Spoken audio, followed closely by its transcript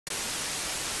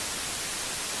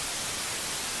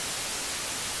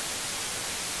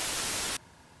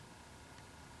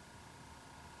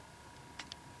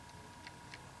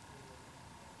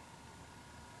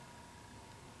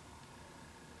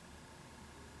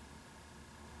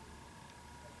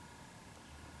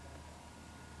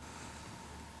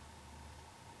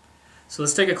So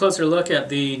let's take a closer look at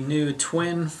the new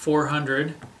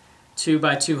TWIN400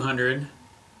 2x200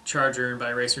 charger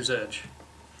by Racer's Edge.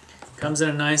 Comes in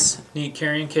a nice, neat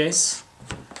carrying case.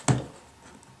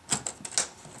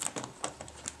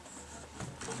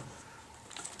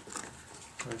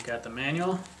 We've got the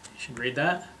manual, you should read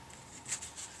that.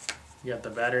 You got the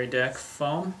battery deck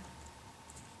foam.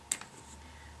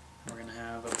 We're going to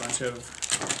have a bunch of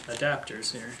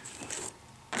adapters here.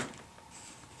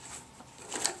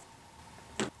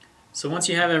 So once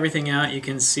you have everything out, you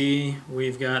can see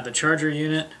we've got the charger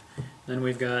unit, then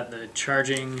we've got the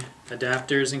charging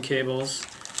adapters and cables,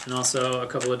 and also a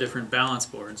couple of different balance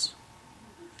boards.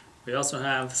 We also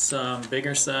have some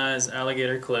bigger size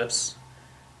alligator clips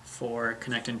for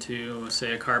connecting to,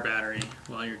 say, a car battery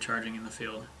while you're charging in the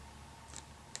field.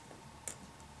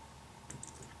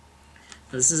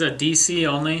 This is a DC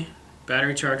only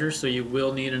battery charger, so you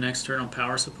will need an external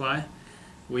power supply.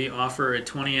 We offer a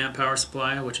 20 amp power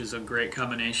supply, which is a great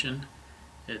combination.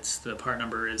 The part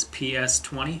number is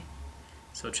PS20,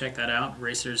 so check that out,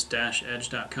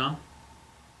 racers-edge.com.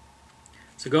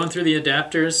 So going through the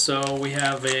adapters, so we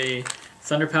have a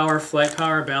Thunder Power Flight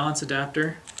Power balance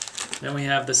adapter. Then we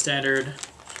have the standard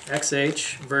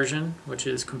XH version, which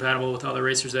is compatible with all the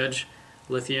Racer's Edge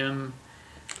lithium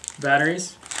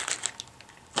batteries.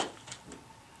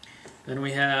 Then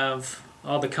we have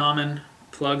all the common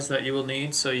plugs that you will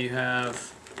need. So you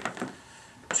have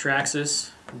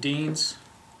Traxxas, Deans,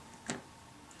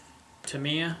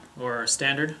 Tamiya or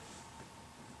standard.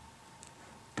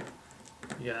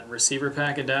 You got receiver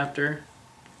pack adapter,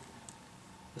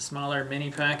 the smaller mini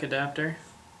pack adapter.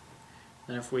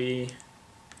 Then if we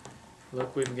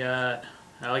look, we've got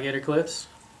alligator clips.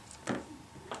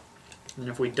 And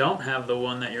if we don't have the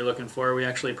one that you're looking for, we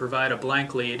actually provide a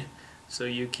blank lead, so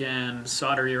you can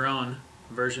solder your own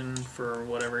version for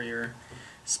whatever your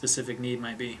specific need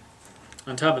might be.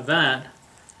 On top of that,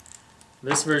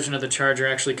 this version of the charger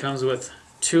actually comes with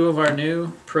 2 of our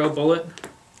new Pro Bullet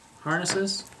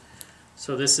harnesses.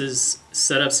 So this is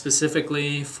set up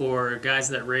specifically for guys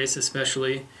that race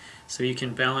especially, so you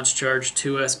can balance charge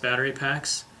 2S battery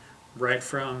packs right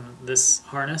from this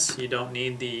harness. You don't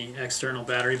need the external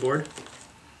battery board.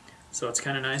 So it's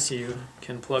kind of nice. You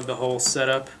can plug the whole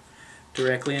setup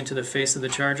directly into the face of the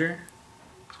charger.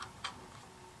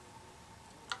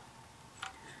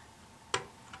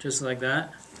 Just like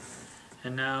that.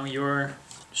 And now you're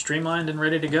streamlined and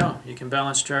ready to go. You can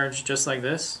balance charge just like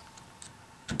this.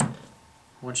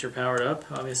 Once you're powered up,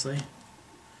 obviously.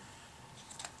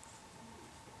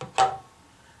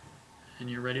 And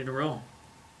you're ready to roll.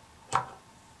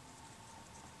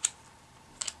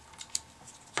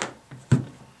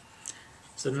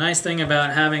 So the nice thing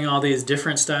about having all these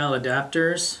different style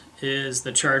adapters is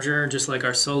the charger, just like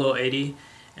our Solo 80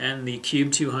 and the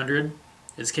Cube 200,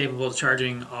 is capable of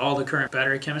charging all the current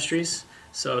battery chemistries.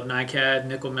 So NiCad,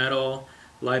 nickel metal,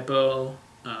 LiPo,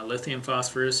 lithium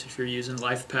phosphorus if you're using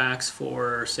life packs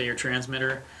for, say, your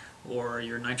transmitter or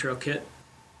your nitro kit.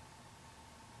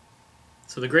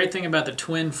 So the great thing about the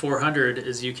TWIN400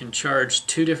 is you can charge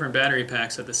 2 different battery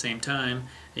packs at the same time.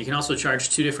 You can also charge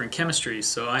 2 different chemistries.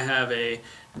 So I have a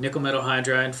nickel metal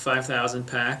hydride 5000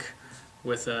 pack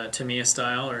with a Tamiya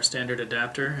style or standard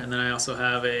adapter, and then I also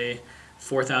have a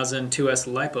 4000 2S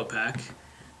LiPo pack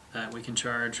that we can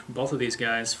charge both of these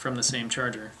guys from the same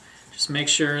charger. Just make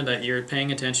sure that you're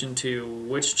paying attention to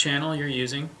which channel you're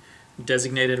using,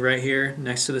 designated right here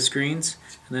next to the screens,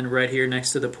 and then right here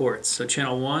next to the ports. So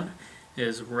channel 1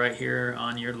 is right here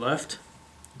on your left,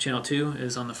 channel 2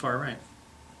 is on the far right.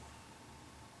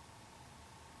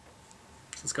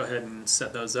 So let's go ahead and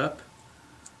set those up.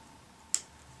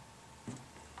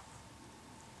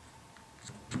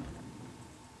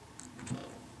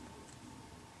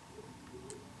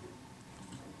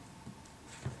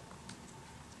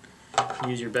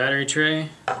 Use your battery tray,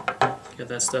 get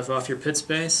that stuff off your pit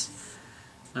space,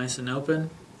 nice and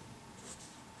open.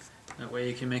 That way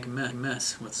you can make a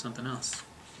mess with something else.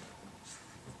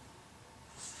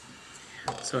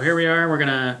 So here we are, we're going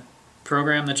to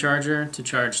program the charger to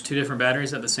charge 2 different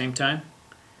batteries at the same time.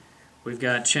 We've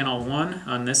got channel 1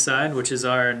 on this side, which is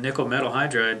our nickel metal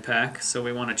hydride pack, so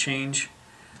we want to change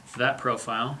that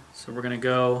profile. So we're going to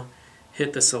go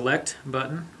hit the select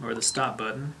button or the stop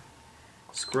button.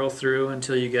 Scroll through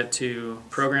until you get to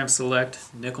Program Select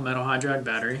Nickel Metal Hydride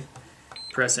Battery.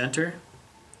 Press Enter.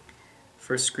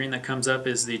 First screen that comes up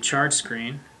is the charge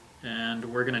screen,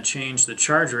 and we're going to change the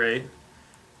charge rate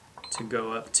to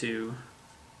go up to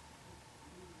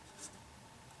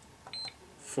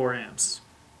 4 amps.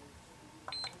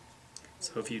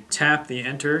 So if you tap the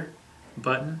Enter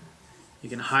button, you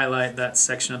can highlight that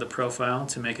section of the profile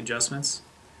to make adjustments.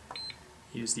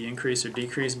 use the increase or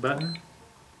decrease button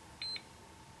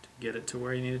to get it to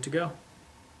where you need it to go.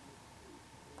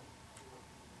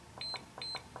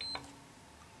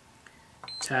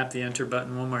 Tap the enter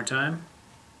button one more time,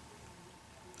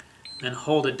 then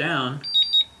hold it down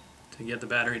to get the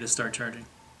battery to start charging.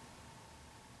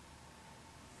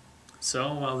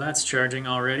 So while that's charging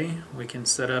already, we can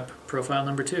set up profile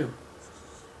number 2.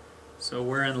 So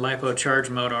we're in LiPo charge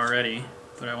mode already,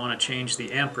 but I want to change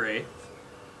the amp rate.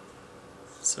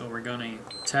 So we're going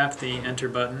to tap the enter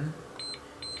button,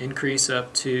 increase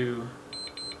up to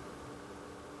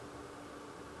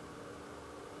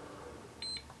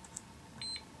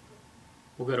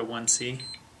we'll go to 1C,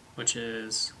 which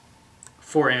is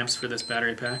 4 amps for this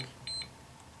battery pack.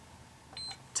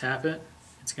 Tap it.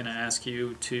 It's going to ask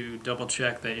you to double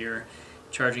check that you're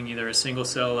charging either a single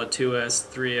cell, a 2S,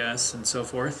 3S, and so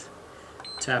forth.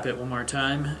 Tap it one more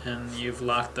time and you've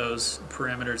locked those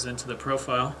parameters into the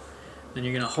profile. Then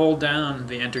you're going to hold down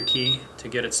the enter key to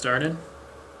get it started.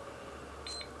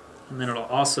 And then it'll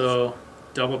also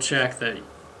double check that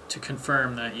to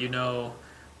confirm that you know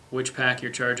which pack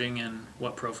you're charging and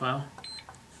what profile.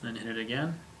 And then hit it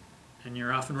again and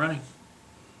you're off and running.